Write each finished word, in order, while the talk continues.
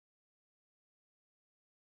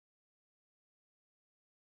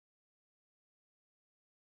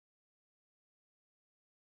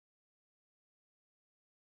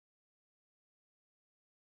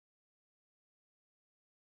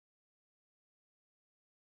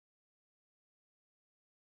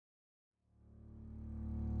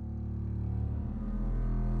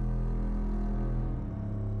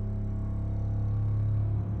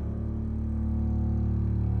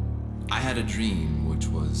I had a dream which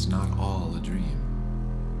was not all a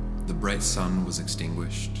dream. The bright sun was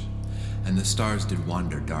extinguished, and the stars did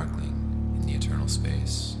wander darkling in the eternal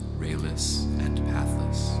space, rayless and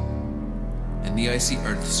pathless. And the icy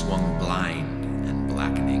earth swung blind and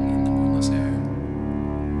blackening in the moonless air.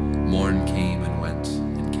 Morn came and went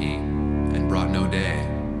and came and brought no day,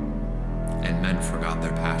 and men forgot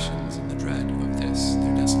their passions in the dread of this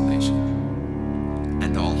their desolation,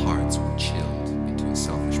 and all hearts were chilled into a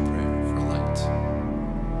selfish prayer for light.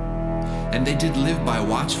 And they did live by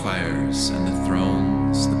watchfires, and the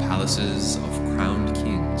thrones, the palaces of crowned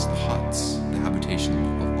kings, the huts, the habitation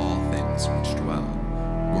of all things which dwell,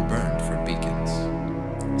 were burned for beacons.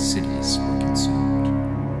 Cities were consumed.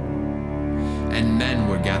 And men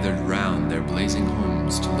were gathered round their blazing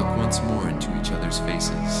homes to look once more into each other's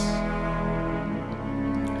faces.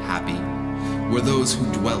 Happy were those who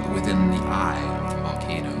dwelt within the eye of the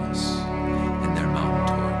volcanoes and their mountain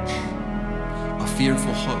torch. A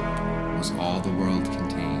fearful hope was all the world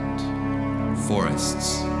contained.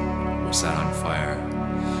 Forests were set on fire,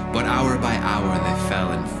 but hour by hour they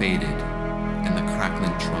fell and faded, and the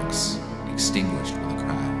crackling trunks extinguished with a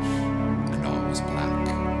crash, and all was black.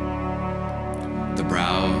 The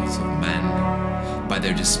brows of men, by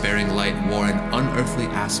their despairing light, wore an unearthly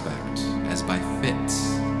aspect, as by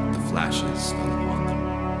fits the flashes fell upon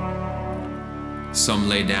them. Some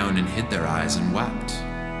lay down and hid their eyes and wept,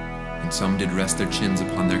 and some did rest their chins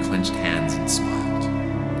upon their clenched hands and smiled.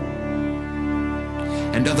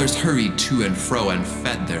 And others hurried to and fro and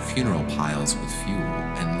fed their funeral piles with fuel,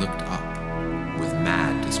 and looked up with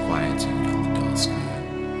mad disquietude on the dull sky.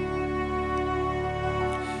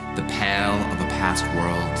 The pale of a past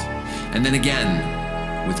world, and then again,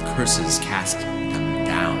 with curses cast them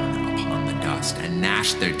down upon the dust, and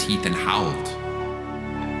gnashed their teeth and howled.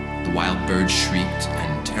 The wild birds shrieked,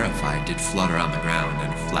 and terrified did flutter on the ground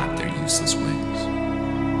and flap their useless wings.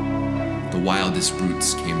 The wildest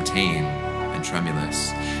brutes came tame and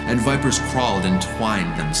tremulous, and vipers crawled and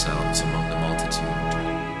twined themselves among the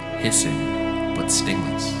multitude. Hissing, but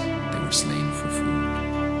stingless, they were slain for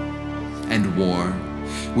food. And war,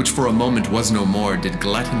 which for a moment was no more, did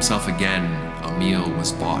glut himself again. A meal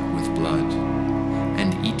was bought with blood,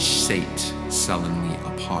 and each sate sullenly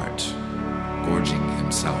apart, gorging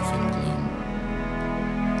himself in gloom.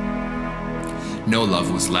 No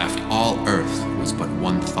love was left, all earth was but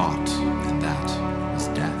one thought, and that was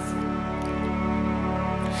death.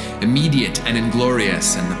 Immediate and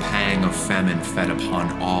inglorious, and the pang of famine fed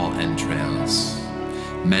upon all entrails.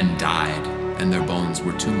 Men died, and their bones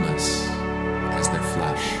were tombless as their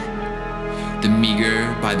flesh. The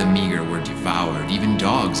meager by the meager were devoured, even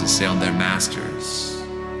dogs assailed their masters,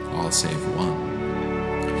 all save one.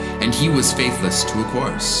 And he was faithless to a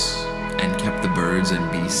course, and kept the birds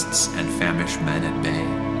and beasts and famished men at bay,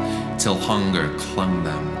 till hunger clung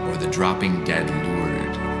them, or the dropping dead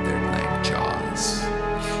lured their lank jaws.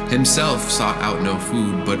 Himself sought out no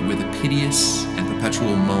food, but with a piteous and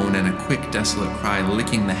perpetual moan and a quick desolate cry,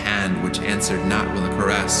 licking the hand which answered not with a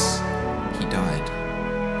caress, he died.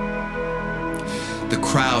 The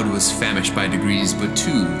crowd was famished by degrees, but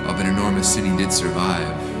two of an enormous city did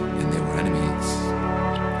survive, and they were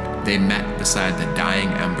enemies. They met beside the dying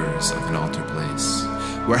embers of an altar place,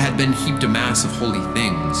 where had been heaped a mass of holy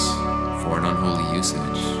things for an unholy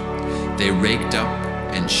usage. They raked up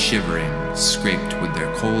and shivering, scraped with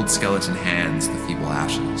their cold skeleton hands the feeble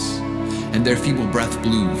ashes, and their feeble breath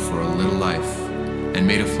blew for a little life, and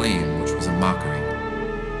made a flame which was a mockery.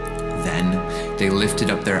 Then they lifted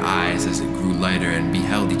up their eyes as it grew lighter, and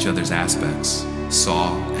beheld each other's aspects,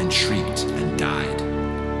 saw and shrieked and died.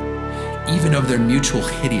 Even of their mutual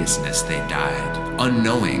hideousness they died,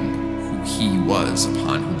 unknowing who he was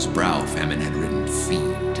upon whose brow famine had written,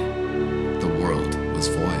 "Feed." The world was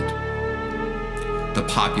void. The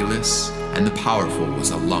populous and the powerful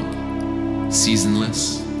was a lump,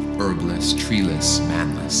 seasonless, herbless, treeless,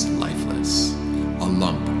 manless, lifeless, a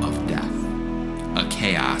lump of death, a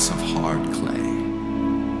chaos of hard clay.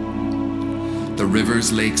 The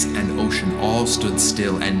rivers, lakes, and ocean all stood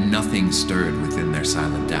still, and nothing stirred within their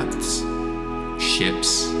silent depths.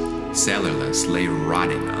 Ships, sailorless, lay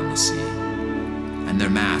rotting on the sea, and their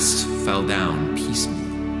masts fell down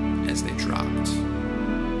piecemeal as they dropped.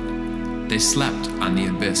 They slept on the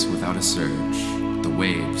abyss without a surge. The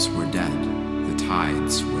waves were dead, the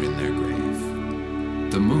tides were in their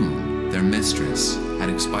grave. The moon, their mistress, had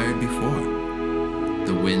expired before.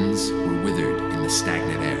 The winds were withered in the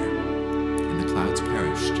stagnant air, and the clouds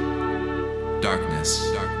perished. Darkness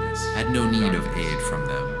had no need of aid from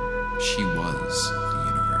them. She was